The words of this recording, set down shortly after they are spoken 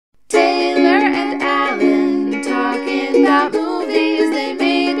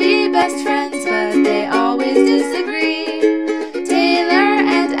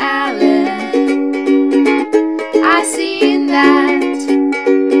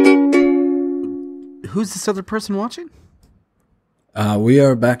who's this other person watching? We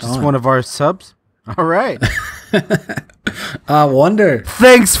are back Just on. one of our subs. All right. Wonder.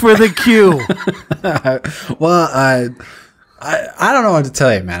 Thanks for the cue. Well, I don't know what to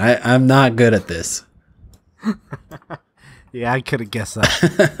tell you, man. I'm not good at this. Yeah, I could have guessed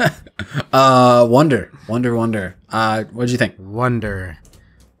that. Wonder. What'd you think? Wonder.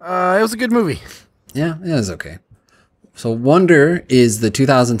 It was a good movie. Yeah, it was okay. So Wonder is the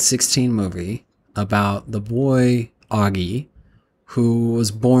 2016 movie about the boy Augie who was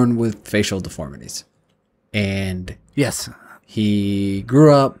born with facial deformities. And Yes. he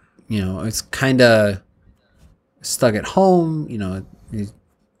grew up, it's kind of stuck at home, he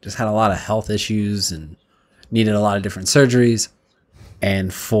just had a lot of health issues and needed a lot of different surgeries.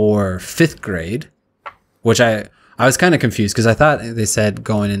 And for 5th grade, which I was kind of confused because I thought they said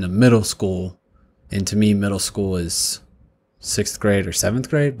going into middle school, and to me middle school is 6th grade or 7th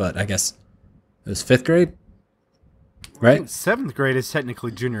grade, but I guess it was 5th grade, right? 7th grade is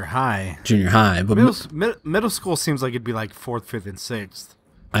technically junior high. Junior high, but Middle school seems like it'd be like 4th, 5th, and 6th.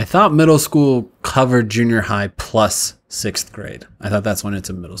 I thought middle school covered junior high plus 6th grade. I thought that's when it's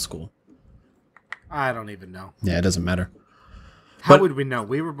a middle school. I don't even know. Yeah, it doesn't matter. How would we know?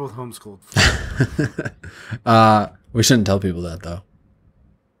 We were both homeschooled. We shouldn't tell people that though.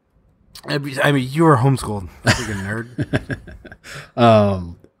 I mean, you were homeschooled. Freaking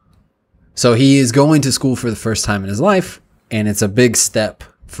nerd. So he is going to school for the first time in his life, and it's a big step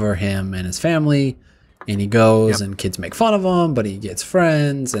for him and his family. And he goes, and kids make fun of him, but he gets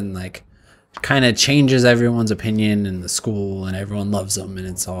friends, and like kind of changes everyone's opinion in the school, and everyone loves him, and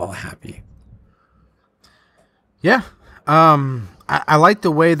it's all happy. Yeah. I like the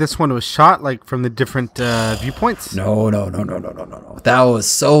way this one was shot, like from the different viewpoints. No. That was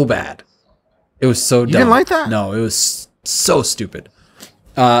so bad. It was so dumb. You didn't like that? No, it was so stupid.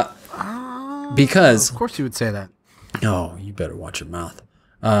 Because Of course you would say that. no, you better watch your mouth.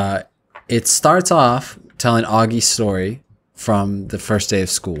 It starts off telling Augie's story from the first day of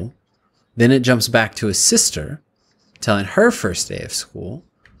school. Then it jumps back to his sister telling her first day of school.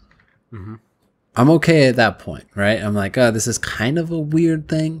 Mm-hmm. I'm okay at that point, right? I'm like, oh, this is kind of a weird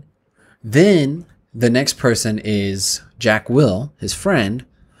thing. Then the next person is Jack Will, his friend,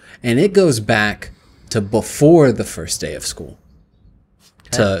 and it goes back to before the first day of school.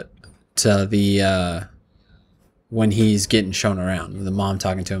 Okay. To the when he's getting shown around, with the mom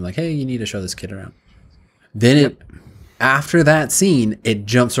talking to him like, hey, you need to show this kid around. Then after that scene, it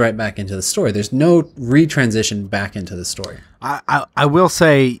jumps right back into the story. There's no retransition back into the story. I will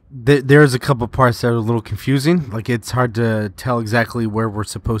say that there's a couple parts that are a little confusing. Like, it's hard to tell exactly where we're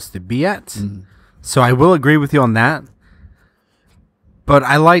supposed to be at. Mm. So I will agree with you on that. But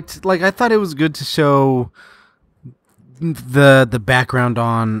I thought it was good to show the background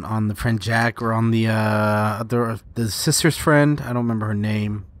on the friend Jack, or on the sister's friend. I don't remember her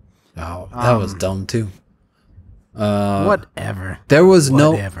name. Oh, that was dumb too. Whatever. There was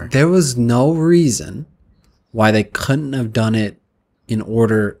no reason why they couldn't have done it in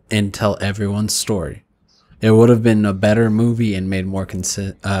order and tell everyone's story. It would have been a better movie and made more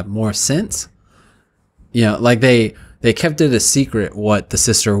sense. Like they kept it a secret what the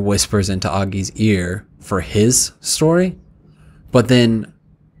sister whispers into Augie's ear for his story, but then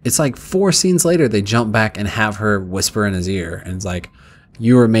it's like 4 scenes later they jump back and have her whisper in his ear, and it's like,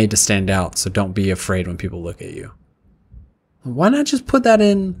 you were made to stand out, so don't be afraid when people look at you. Why not just put that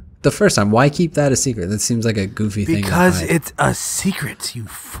in the first time? Why keep that a secret? That seems like a goofy thing. Because it's a secret, you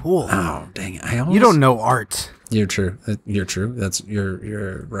fool. Oh, dang it. You don't know art. You're true.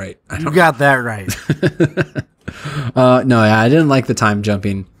 You're right. You got that right. No, I didn't like the time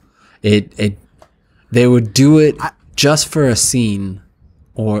jumping. They would do it just for a scene,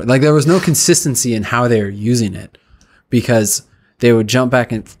 or like there was no consistency in how they were using it, because they would jump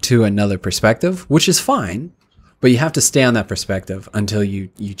back into another perspective, which is fine, but you have to stay on that perspective until you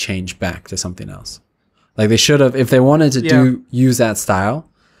change back to something else. Like they should have, if they wanted to use that style,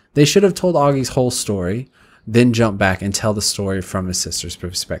 they should have told Augie's whole story, then jump back and tell the story from his sister's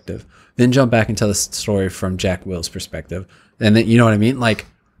perspective, then jump back and tell the story from Jack Will's perspective. And then, you know what I mean? Like,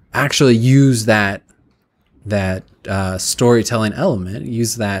 actually use that storytelling element,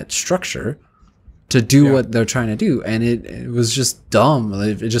 use that structure to do what they're trying to do. And it was just dumb.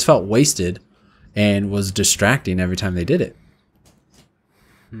 It just felt wasted and was distracting every time they did it.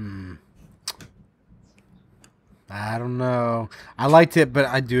 I don't know. I liked it, but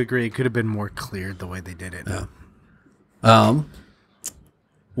I do agree it could have been more clear the way they did it. Yeah. How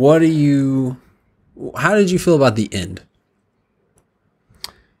did you feel about the end?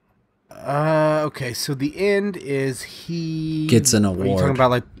 Okay, so the end is he gets an Are you award. talking about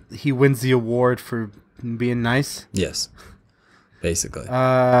like he wins the award for being nice. Yes, basically.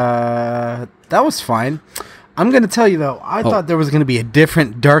 That was fine. I'm gonna tell you though, I thought there was gonna be a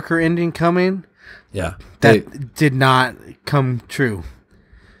different, darker ending coming. Yeah, that did not come true.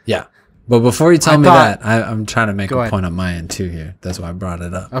 Yeah, but before you tell me that, I'm trying to make a point on my end too here. That's why I brought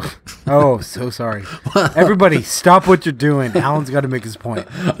it up. Oh, so sorry. Everybody, stop what you're doing. Alan's got to make his point.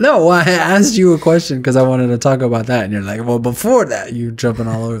 No, I asked you a question because I wanted to talk about that, and you're like, "Well, before that, you jumping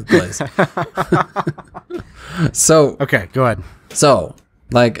all over the place." So okay, go ahead. So,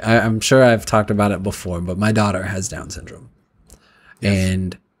 like, I'm sure I've talked about it before, but my daughter has Down syndrome,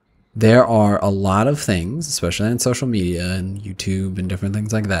 and there are a lot of things, especially on social media and YouTube and different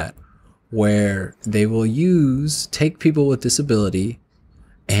things like that, where they will take people with disability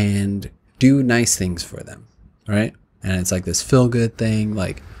and do nice things for them, right? And it's like this feel-good thing.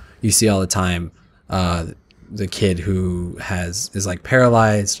 Like you see all the time, the kid who is like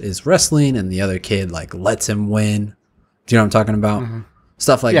paralyzed is wrestling, and the other kid like lets him win. Do you know what I'm talking about? Mm-hmm.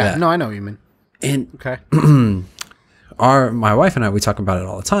 Stuff like that. Yeah, no, I know what you mean. And okay. My wife and I, we talk about it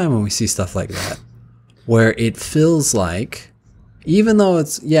all the time when we see stuff like that, where it feels like, even though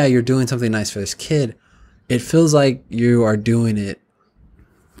it's, you're doing something nice for this kid, it feels like you are doing it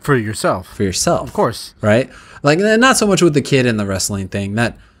for yourself. Of course. Right? Like, not so much with the kid and the wrestling thing.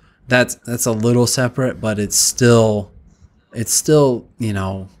 That's a little separate, but it's still, you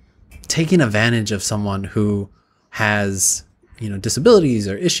know, taking advantage of someone who has, you know, disabilities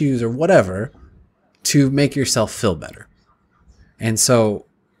or issues or whatever to make yourself feel better. And so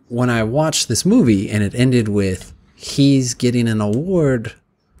when I watched this movie and it ended with he's getting an award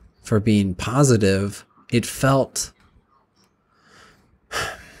for being positive, it felt,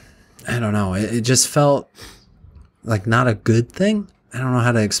 I don't know, it just felt like not a good thing. I don't know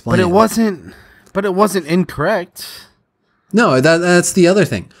how to explain it. But it wasn't incorrect. No, that's the other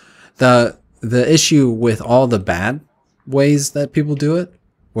thing. The issue with all the bad ways that people do it,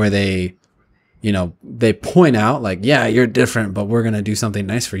 where they, you know, they point out like, yeah, you're different, but we're going to do something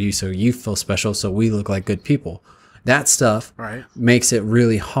nice for you so you feel special, so we look like good people. That stuff makes it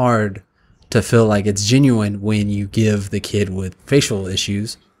really hard to feel like it's genuine when you give the kid with facial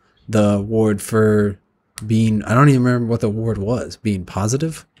issues the award for being, I don't even remember what the award was, being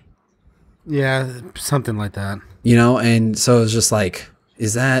positive. Yeah, something like that. You know, and so it's just like,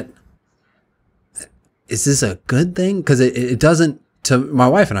 is this a good thing? Because it doesn't. To my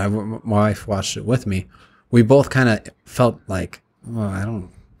wife and I, my wife watched it with me. We both kind of felt like, well, I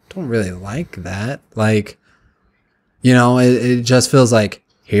don't really like that. Like, you know, it just feels like,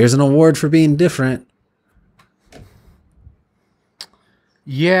 here's an award for being different.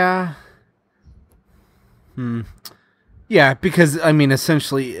 Yeah. Yeah, because I mean,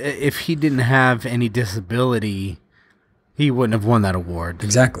 essentially, if he didn't have any disability, he wouldn't have won that award.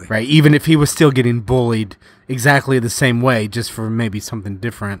 Exactly. Right? Even if he was still getting bullied exactly the same way, just for maybe something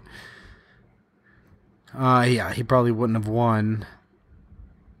different. Yeah, he probably wouldn't have won.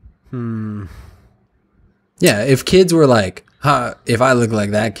 Yeah, if kids were like, if I look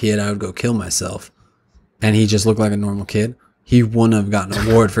like that kid, I would go kill myself, and he just looked like a normal kid, he wouldn't have gotten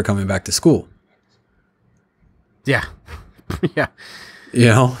an award for coming back to school. Yeah. Yeah. You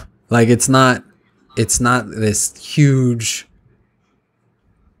know? Like, it's not this huge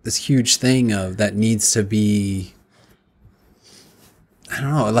thing of that needs to be, I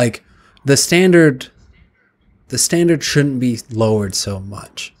don't know, like the standard shouldn't be lowered so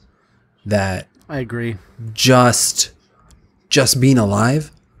much that I agree. Just being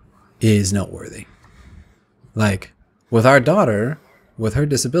alive is noteworthy. Like with our daughter, with her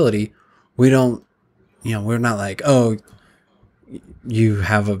disability, we don't, you know, we're not like, oh, you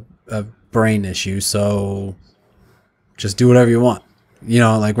have a brain issue, so just do whatever you want. You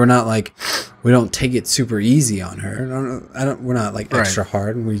know, like we're not like, we don't take it super easy on her. We're not like extra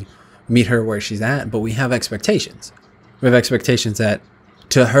hard, and we meet her where she's at, but we have expectations. We have expectations that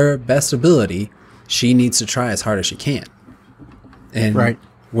to her best ability, she needs to try as hard as she can. And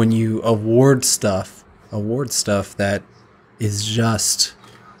when you award stuff that is just,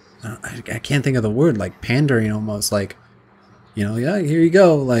 I can't think of the word, like pandering almost, like, you know, yeah, here you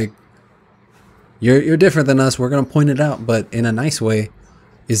go. Like, you're different than us. We're going to point it out, but in a nice way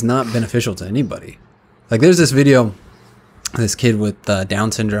is not beneficial to anybody. Like there's this video, this kid with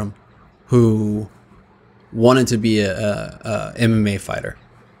Down syndrome who wanted to be a MMA fighter.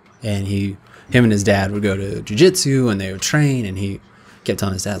 And him and his dad would go to jiu-jitsu and they would train, and he kept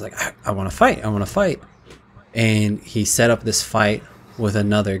telling his dad, like, I want to fight. I want to fight. And he set up this fight with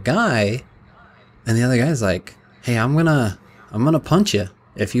another guy, and the other guy's like, hey, I'm gonna punch you.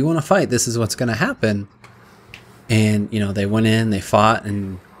 If you want to fight, this is what's going to happen. And, you know, they went in, they fought,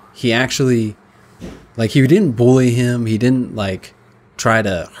 and he actually Like, he didn't bully him. He didn't, like, try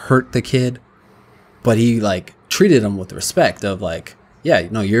to hurt the kid. But he, like, treated him with respect of, like, yeah,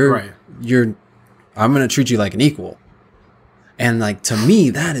 no, I'm going to treat you like an equal. And, like, to me,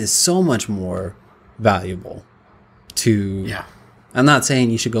 that is so much more valuable to... Yeah. I'm not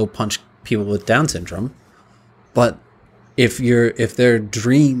saying you should go punch people with Down syndrome, but if their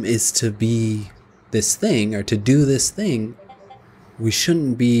dream is to be this thing or to do this thing, we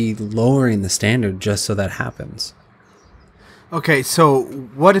shouldn't be lowering the standard just so that happens. Okay, so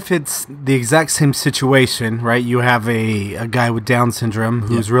what if it's the exact same situation, right? You have a guy with Down syndrome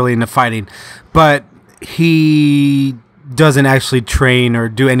who's really into fighting, but he doesn't actually train or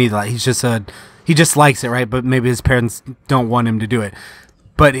do any of that. He just likes it, right? But maybe his parents don't want him to do it.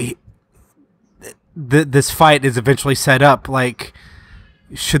 But this fight is eventually set up. Like,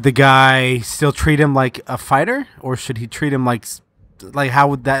 should the guy still treat him like a fighter, or should he treat him like how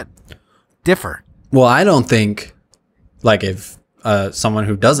would that differ? Well, I don't think, like, if someone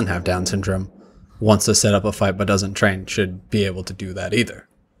who doesn't have Down syndrome wants to set up a fight but doesn't train should be able to do that either.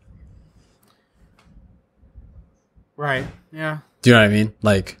 Right. Yeah. Do you know what I mean?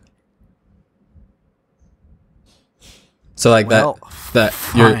 Like, so like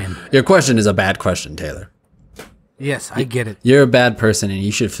that your question is a bad question, Taylor. Yes, I get it. You're a bad person, and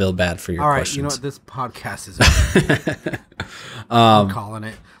you should feel bad for your questions. You know what? This podcast is over. I'm calling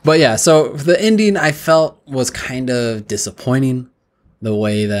it. But yeah, so the ending I felt was kind of disappointing. The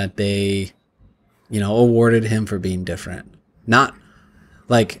way that they, awarded him for being different. Not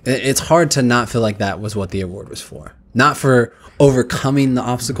like it's hard to not feel like that was what the award was for. Not for overcoming the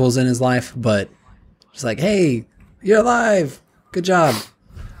obstacles in his life, but just like, hey, you're alive. Good job.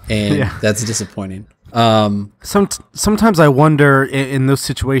 And that's disappointing. Sometimes I wonder in those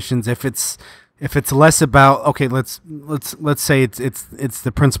situations if it's less about, okay, let's say it's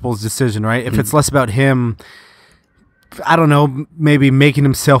the principal's decision, right? If it's less about him, I don't know, maybe making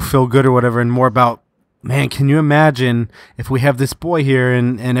himself feel good or whatever, and more about, man, can you imagine if we have this boy here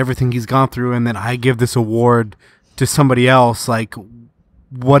and everything he's gone through, and then I give this award to somebody else? Like,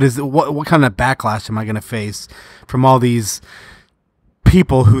 what kind of backlash am I going to face from all these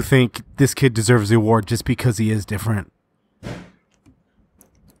people who think this kid deserves the award just because he is different?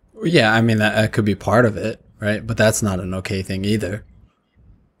 Yeah, I mean, that could be part of it, right? But that's not an okay thing either.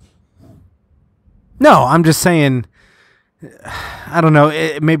 No, I'm just saying, I don't know.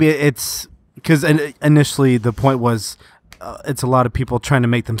 Maybe it's because initially the point was it's a lot of people trying to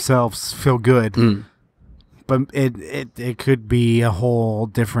make themselves feel good. But it could be a whole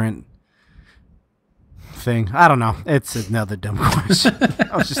different thing. I don't know. It's another dumb question.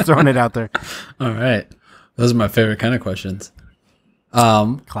 I was just throwing it out there. All right. Those are my favorite kind of questions.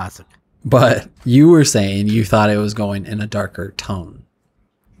 Classic. But you were saying you thought it was going in a darker tone.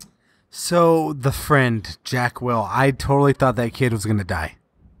 So the friend, Jack Will, I totally thought that kid was going to die.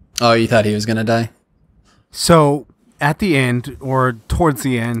 Oh, you thought he was going to die? So at the end, or towards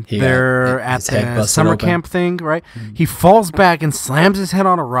the end, they're at the summer camp thing, right? Mm-hmm. He falls back and slams his head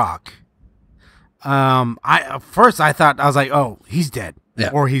on a rock. At first I thought, I was like, oh, he's dead. Yeah.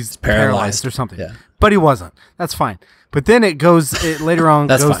 Or he's paralyzed or something. Yeah. But he wasn't. That's fine. But then later on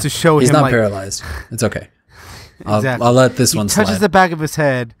goes to show he's him not like, paralyzed. It's okay. Exactly. I'll let this one slide. He touches the back of his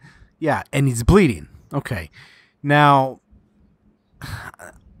head. Yeah, and he's bleeding. Okay. Now,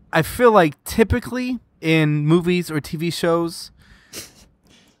 I feel like typically in movies or TV shows,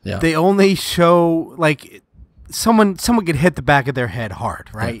 they only show like someone could hit the back of their head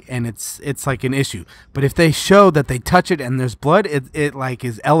hard, right? Yeah. And it's like an issue. But if they show that they touch it and there's blood, it like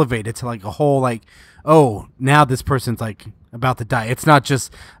is elevated to like a whole like, oh, now this person's like about to die. It's not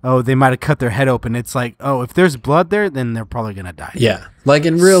just, oh, they might have cut their head open. It's like, oh, if there's blood there, then they're probably gonna die. Yeah, like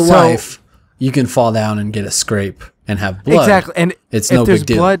in real life, you can fall down and get a scrape and have blood. Exactly, and it's no big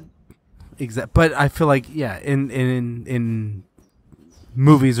deal. Blood, but I feel like in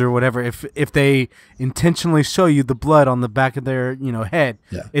movies or whatever, if they intentionally show you the blood on the back of their head,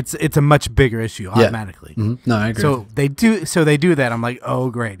 it's a much bigger issue automatically. Mm-hmm. No, I agree. So they do that. I'm like, oh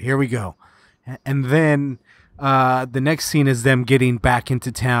great, here we go. And then the next scene is them getting back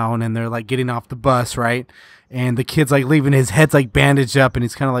into town, and they're like getting off the bus, right? And the kid's like leaving, his head's like bandaged up, and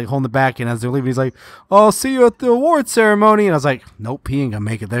he's kind of like holding it back. And as they're leaving, he's like, "Oh, I'll see you at the award ceremony." And I was like, "Nope, he ain't gonna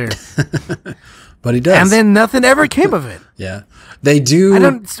make it there." But he does. And then nothing ever came of it. Yeah, they do.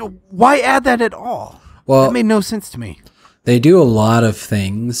 Why add that at all? Well, that made no sense to me. They do a lot of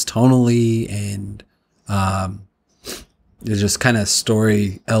things tonally and just kind of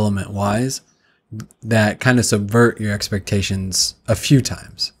story element wise that kind of subvert your expectations a few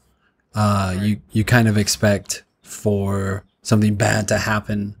times. Right. You kind of expect for something bad to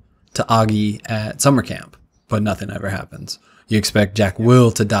happen to Augie at summer camp, but nothing ever happens. You expect Jack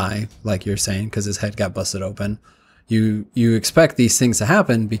Will to die, like you're saying, because his head got busted open. You expect these things to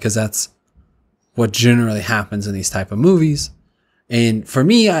happen because that's what generally happens in these type of movies. And for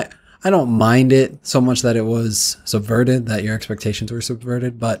me, I don't mind it so much that it was subverted, that your expectations were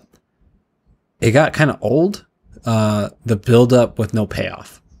subverted, but it got kind of old. The build up with no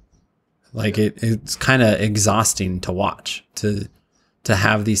payoff. Like it's kind of exhausting to watch, to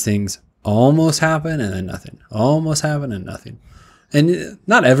have these things almost happen and then nothing, almost happen and nothing. And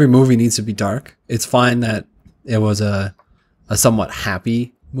not every movie needs to be dark. It's fine that it was a somewhat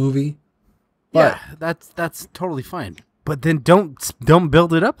happy movie. But yeah, that's totally fine. But then don't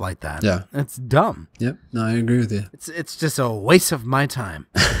build it up like that. Yeah, that's dumb. Yep, no, I agree with you. It's just a waste of my time.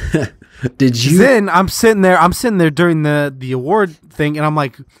 Did you? Then I'm sitting there during the award thing, and I'm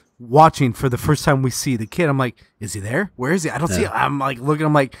like watching for the first time we see the kid. I'm like, is he there? Where is he? I don't see him. I'm like looking.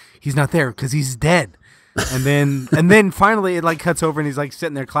 I'm like, he's not there because he's dead. And then finally it like cuts over and he's like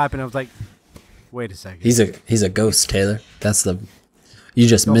sitting there clapping. I was like, wait a second. He's a ghost, Taylor. You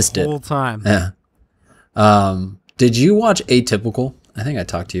just missed it the whole time. Yeah. Did you watch Atypical? I think I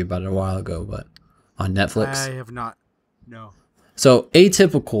talked to you about it a while ago, but on Netflix. I have not. No. So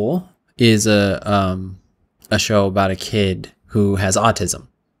Atypical is a show about a kid who has autism,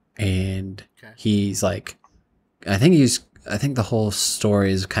 and he's like, I think the whole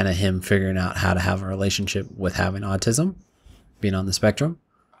story is kind of him figuring out how to have a relationship with having autism, being on the spectrum.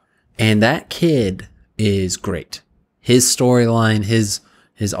 And that kid is great. His storyline, his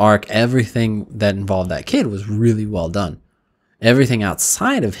arc, everything that involved that kid was really well done. Everything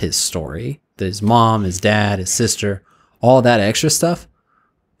outside of his story, his mom, his dad, his sister, all that extra stuff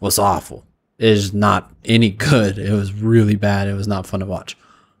was awful. It is not any good. It was really bad. It was not fun to watch.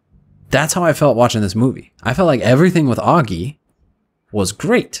 That's how I felt watching this movie. I felt like everything with Augie was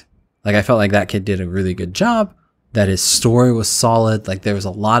great. Like I felt like that kid did a really good job, that his story was solid. Like there was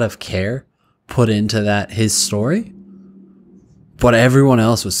a lot of care put into his story. But everyone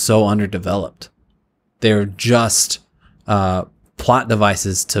else was so underdeveloped. They were just plot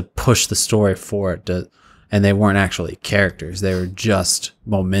devices to push the story forward, and they weren't actually characters. They were just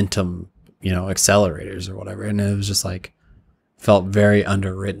momentum, accelerators or whatever. And it was just like, felt very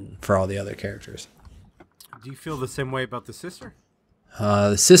underwritten for all the other characters. Do you feel the same way about the sister?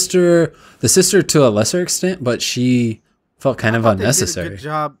 The sister to a lesser extent, but she felt kind of unnecessary. They did a good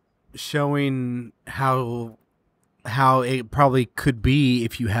job showing how it probably could be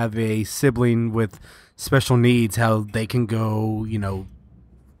if you have a sibling with special needs, how they can go,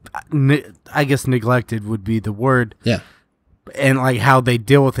 I guess neglected would be the word. Yeah. And like how they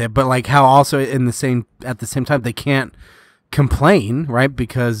deal with it, but like how also at the same time they can't complain, right?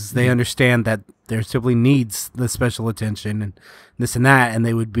 Because they understand that their sibling needs the special attention and this and that, and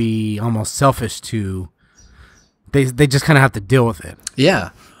they would be almost selfish to. They just kind of have to deal with it. Yeah,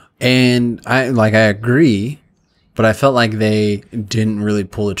 and I agree. But I felt like they didn't really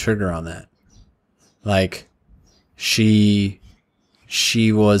pull the trigger on that. Like, she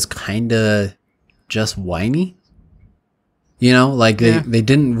was kind of just whiny. They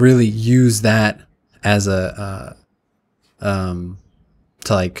didn't really use that as a to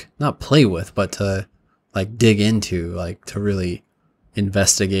like not play with, but to like dig into, like to really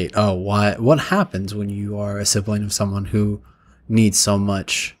investigate. Oh, what happens when you are a sibling of someone who needs so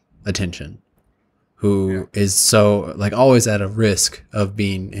much attention? Who is so like always at a risk of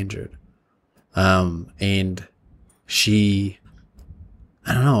being injured. And she,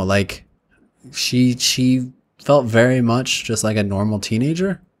 I don't know, like she felt very much just like a normal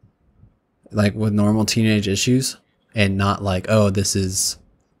teenager, like with normal teenage issues, and not like, oh, this is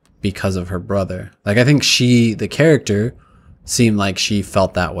because of her brother. Like I think the character seemed like she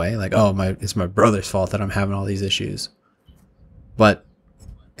felt that way, like, oh, it's my brother's fault that I'm having all these issues. But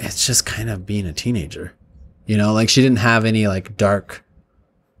it's just kind of being a teenager, like she didn't have any like dark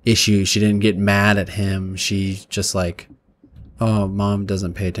issues. She didn't get mad at him. She just like, oh, mom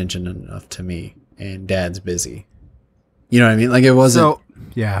doesn't pay attention enough to me and dad's busy. You know what I mean? Like it wasn't. So,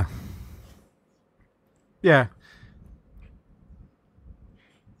 yeah. Yeah.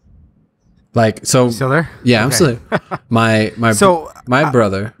 Like, so. You still there? Yeah, I'm still there. My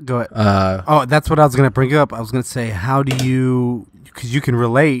brother. Go ahead. That's what I was going to bring up. I was going to say, how do you, because you can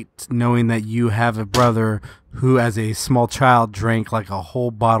relate knowing that you have a brother who, as a small child, drank like a whole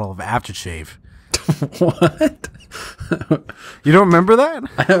bottle of aftershave. What? You don't remember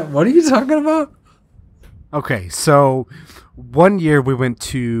that? What are you talking about? Okay, so one year we went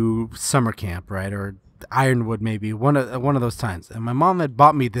to summer camp, right, or Ironwood maybe, one of those times, and my mom had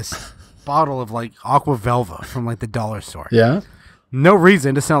bought me this bottle of like Aqua Velva from like the dollar store. Yeah. No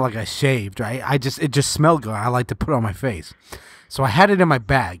reason. It's not like I shaved, right? It just smelled good. I like to put it on my face. So I had it in my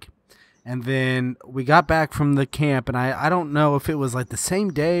bag. And then we got back from the camp, and I don't know if it was like the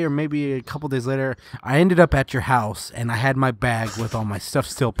same day or maybe a couple days later. I ended up at your house, and I had my bag with all my stuff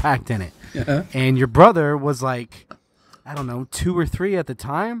still packed in it. Yeah. And your brother was like, I don't know, 2 or 3 at the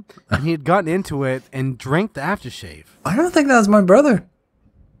time, and he had gotten into it and drank the aftershave. I don't think that was my brother.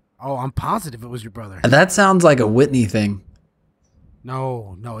 Oh, I'm positive it was your brother. That sounds like a Whitney thing.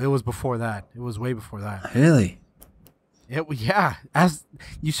 No, it was before that. It was way before that. Really? Yeah. As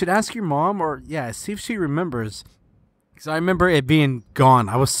you should ask your mom, or see if she remembers. Because I remember it being gone.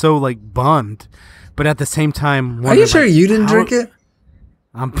 I was so like bummed, but at the same time, are you sure you didn't drink it?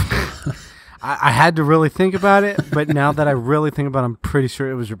 I had to really think about it, but now that I really think about it, I'm pretty sure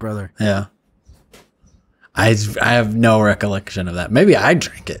it was your brother. Yeah. I have no recollection of that. Maybe I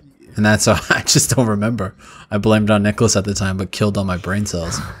drank it, and that's why I just don't remember. I blamed it on Nicholas at the time, but killed all my brain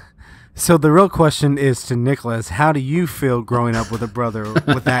cells. So the real question is to Nicholas, how do you feel growing up with a brother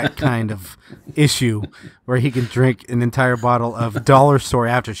with that kind of issue where he can drink an entire bottle of dollar store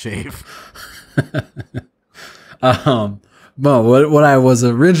aftershave? Well, what I was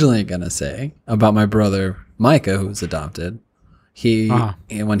originally going to say about my brother, Micah, who's adopted,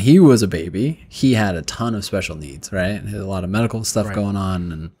 when he was a baby, he had a ton of special needs, right? He had a lot of medical stuff going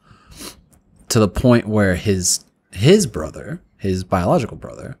on, and to the point where his brother, his biological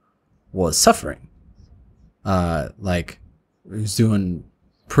brother, was suffering. Like, he was doing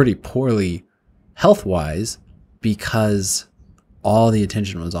pretty poorly health-wise because all the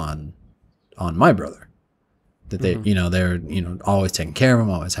attention was on my brother. That they, they're, always taking care of him,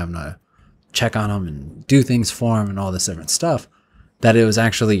 always having to check on him and do things for him and all this different stuff, that it was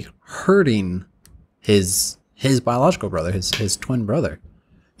actually hurting his biological brother, his twin brother.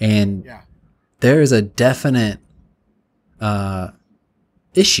 And there is a definite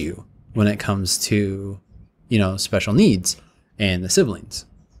issue when it comes to, special needs and the siblings.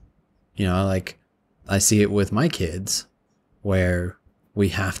 Like, I see it with my kids where we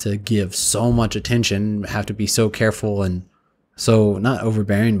have to give so much attention, have to be so careful and so not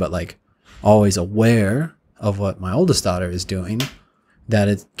overbearing, but like always aware of what my oldest daughter is doing, that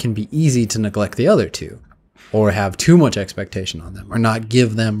it can be easy to neglect the other two or have too much expectation on them or not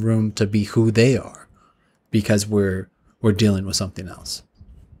give them room to be who they are because we're dealing with something else.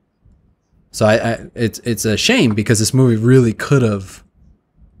 So it's a shame because this movie really could have,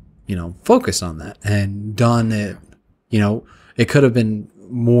 focused on that and done it, it could have been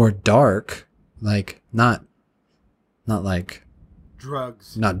more dark, like not like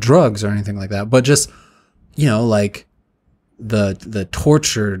drugs, not drugs or anything like that, but just, like the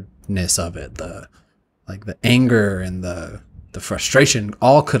torturedness of it, the anger and the frustration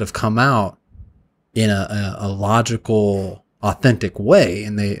all could have come out in a logical, authentic way.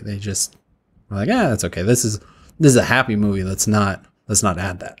 And they just were like, yeah, that's okay. This is a happy movie. Let's not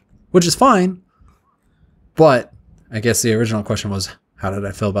add that, which is fine. But I guess the original question was, how did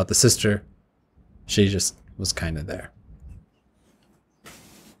I feel about the sister? She just was kind of there.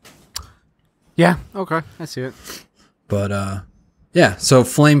 Yeah, okay. I see it. But, so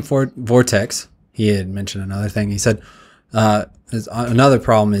Flame Vortex, he had mentioned another thing. He said another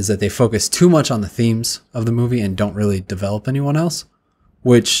problem is that they focus too much on the themes of the movie and don't really develop anyone else,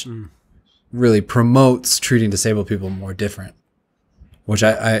 which really promotes treating disabled people more different, which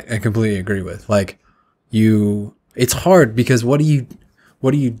I completely agree with. Like, it's hard because what do you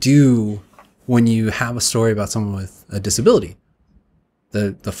do when you have a story about someone with a disability?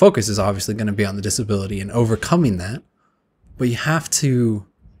 The focus is obviously going to be on the disability and overcoming that, but you have to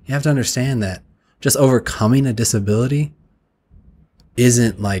understand that just overcoming a disability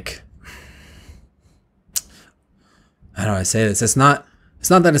isn't like, how do I say this? It's not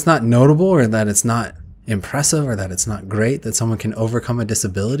that it's not notable or that it's not impressive or that it's not great that someone can overcome a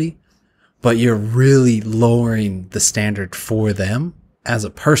disability, but you're really lowering the standard for them as a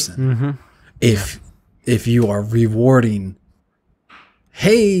person. If you are rewarding,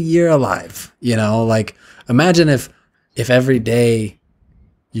 hey, you're alive, like imagine if every day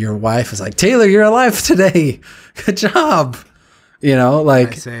your wife is like, Taylor, you're alive today. Good job.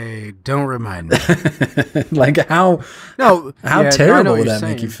 Like I say, don't remind me. Like how terrible would that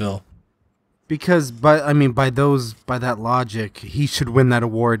make you feel? Because by that logic, he should win that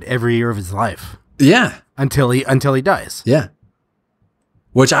award every year of his life. Yeah. Until he dies. Yeah.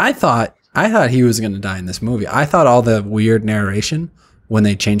 Which I thought he was going to die in this movie. I thought all the weird narration when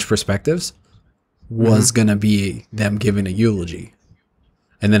they changed perspectives was going to be them giving a eulogy.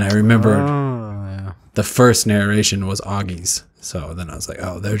 And then I remembered the first narration was Augie's. So then I was like,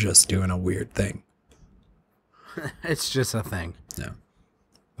 oh, they're just doing a weird thing. It's just a thing. Yeah.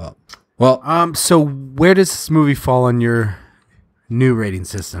 Well. So where does this movie fall on your new rating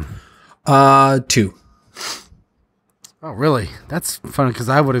system? 2. Oh, really? That's funny because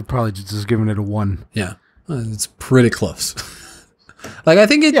I would have probably just given it a 1. Yeah. It's pretty close. Like, I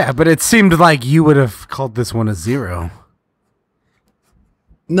think it... Yeah, but it seemed like you would have called this one a 0.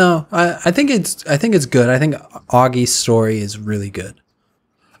 No, I think it's good. I think Augie's story is really good.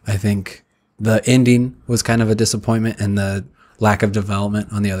 I think the ending was kind of a disappointment, and the lack of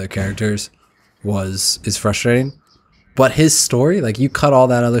development on the other characters is frustrating. But his story, like, you cut all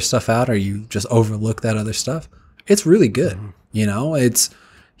that other stuff out, or you just overlook that other stuff, it's really good. Mm-hmm. You know,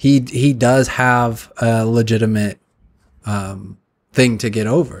 he does have a legitimate thing to get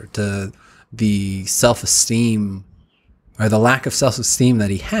over, to the self-esteem or the lack of self-esteem that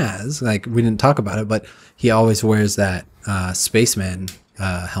he has. Like, we didn't talk about it, but he always wears that spaceman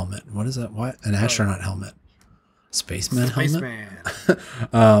helmet. What is that? What? An astronaut helmet. Spaceman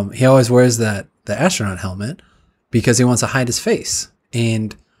helmet? He always wears the astronaut helmet because he wants to hide his face.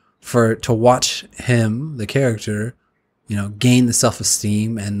 And to watch him, the character, you know, gain the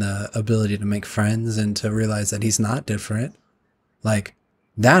self-esteem and the ability to make friends and to realize that he's not different, like,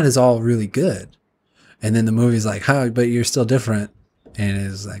 that is all really good. And then the movie's like, but you're still different. And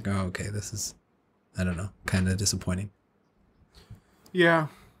it's like, oh, okay, this is, I don't know, kind of disappointing. Yeah.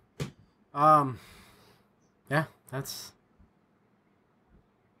 Yeah, that's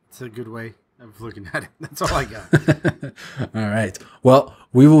a good way of looking at it. That's all I got. All right. Well,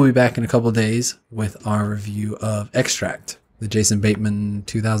 we will be back in a couple of days with our review of Extract, the Jason Bateman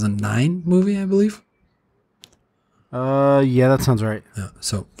 2009 movie, I believe. Yeah, that sounds right. Yeah,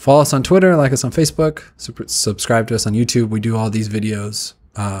 so follow us on Twitter, like us on Facebook, subscribe to us on YouTube. We do all these videos.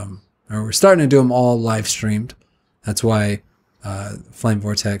 Or we're starting to do them all live streamed. That's why Flame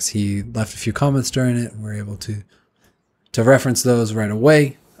Vortex, he left a few comments during it. We're able to reference those right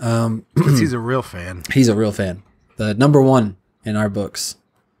away. Because he's a real fan. He's a real fan. The number 1 in our books.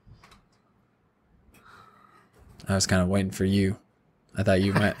 I was kind of waiting for you. I thought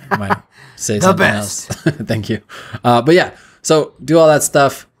you might say something else. Thank you. But yeah, so do all that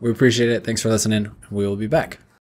stuff. We appreciate it. Thanks for listening. We will be back.